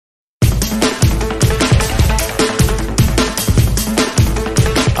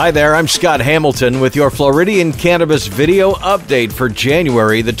Hi there, I'm Scott Hamilton with your Floridian Cannabis video update for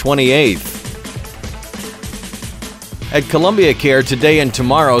January the 28th. At Columbia Care today and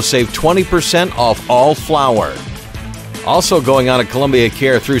tomorrow, save 20% off all flour. Also going on at Columbia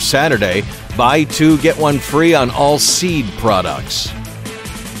Care through Saturday, buy 2, get 1 free on all seed products.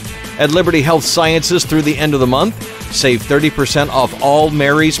 At Liberty Health Sciences through the end of the month, save 30% off all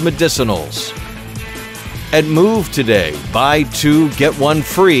Mary's medicinals. At Move today, buy 2, get 1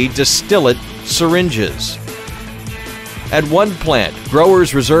 free distillate syringes. At One Plant,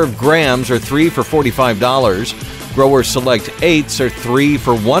 Growers Reserve grams are 3 for $45, Growers Select 8s are 3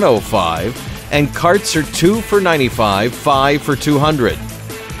 for $105, and carts are 2 for $95, 5 for $200.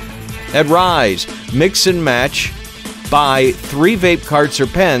 At Rise, mix and match, buy 3 vape carts or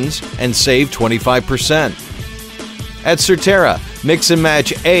pens and save 25%. At Certera, mix and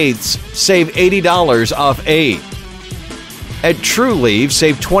match 8s, save $80 off 8. At True Leave,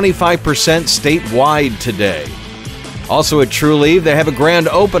 save 25% statewide today. Also at True Leave, they have a grand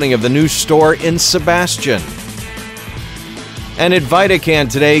opening of the new store in Sebastian. And at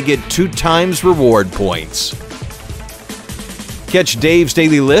VitaCan today, get 2 times reward points. Catch Dave's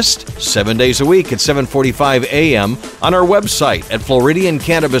Daily List 7 days a week at 7:45 a.m. on our website at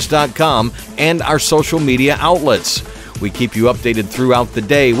FLORIDIANCANNABIS.com and our social media outlets. We keep you updated throughout the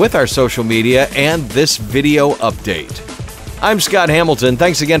day with our social media and this video update. I'm Scott Hamilton.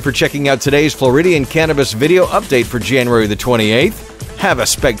 Thanks again for checking out today's Floridian Cannabis video update for January the 28th. Have a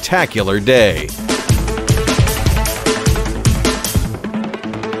spectacular day.